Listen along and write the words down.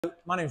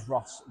My name is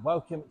Ross.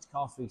 Welcome to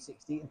Car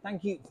 360 and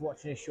thank you for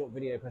watching this short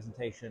video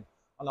presentation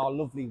on our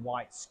lovely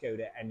white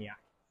Skoda Enyaq.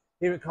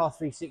 Here at Car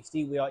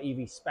 360 we are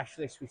EV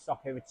specialists. We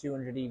stock over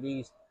 200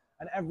 EVs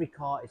and every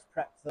car is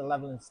prepped to the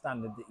level and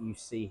standard that you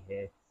see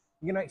here.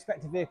 You're going to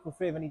expect a vehicle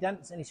free of any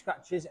dents, any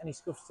scratches, any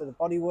scuffs to the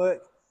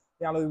bodywork,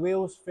 the alloy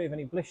wheels free of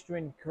any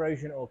blistering,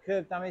 corrosion or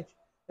curb damage,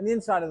 and the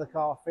inside of the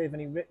car free of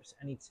any rips,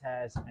 any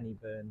tears, any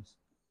burns.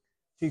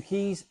 2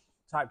 keys,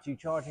 Type 2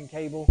 charging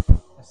cable,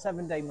 a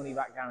 7-day money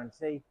back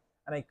guarantee,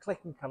 and a click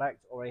and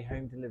collect or a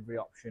home delivery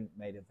option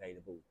made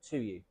available to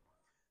you.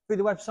 Through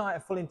the website, a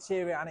full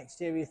interior and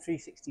exterior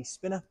 360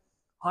 spinner,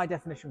 high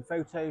definition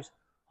photos,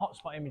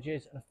 hotspot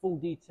images, and a full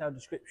detailed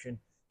description,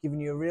 giving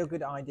you a real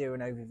good idea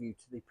and overview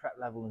to the prep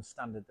level and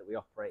standard that we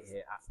operate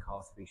here at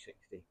Car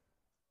 360.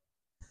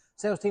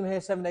 Sales team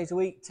here 7 days a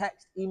week,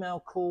 text, email,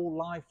 call,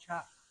 live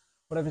chat,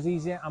 whatever's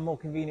easier and more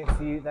convenient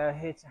for you. They're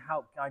here to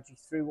help guide you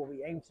through what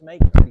we aim to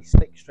make a really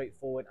slick,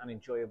 straightforward and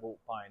enjoyable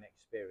buying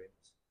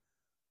experience.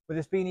 With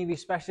us being EV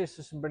specialists,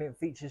 there's some brilliant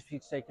features for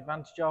you to take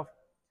advantage of.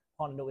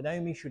 Partnered up with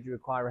Omi should you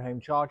require a home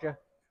charger,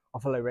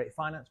 offer low rate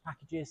finance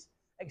packages,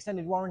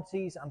 extended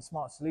warranties and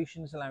smart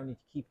solutions allowing you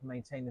to keep and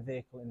maintain the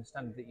vehicle in the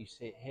standard that you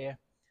see it here,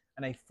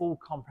 and a full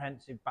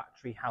comprehensive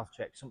battery health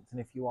check, something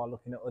if you are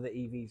looking at other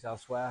EVs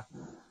elsewhere,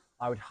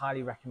 I would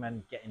highly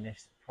recommend getting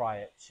this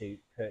prior to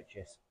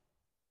purchase.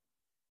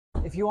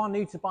 If you are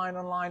new to buying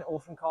online or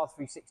from Car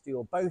 360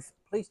 or both,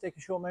 please take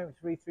a short moment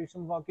to read through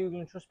some of our Google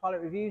and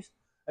Trustpilot reviews.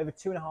 Over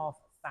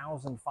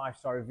 2,500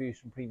 5-star reviews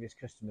from previous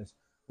customers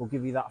will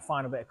give you that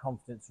final bit of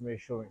confidence and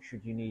reassurance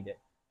should you need it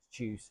to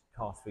choose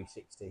Car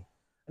 360.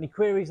 Any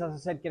queries, as I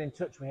said, get in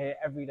touch. We're here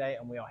every day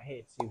and we are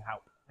here to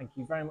help. Thank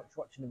you very much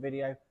for watching the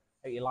video.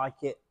 Hope you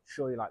like it.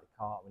 Sure you like the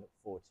car. We look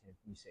forward to hearing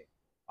from you soon.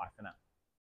 Bye for now.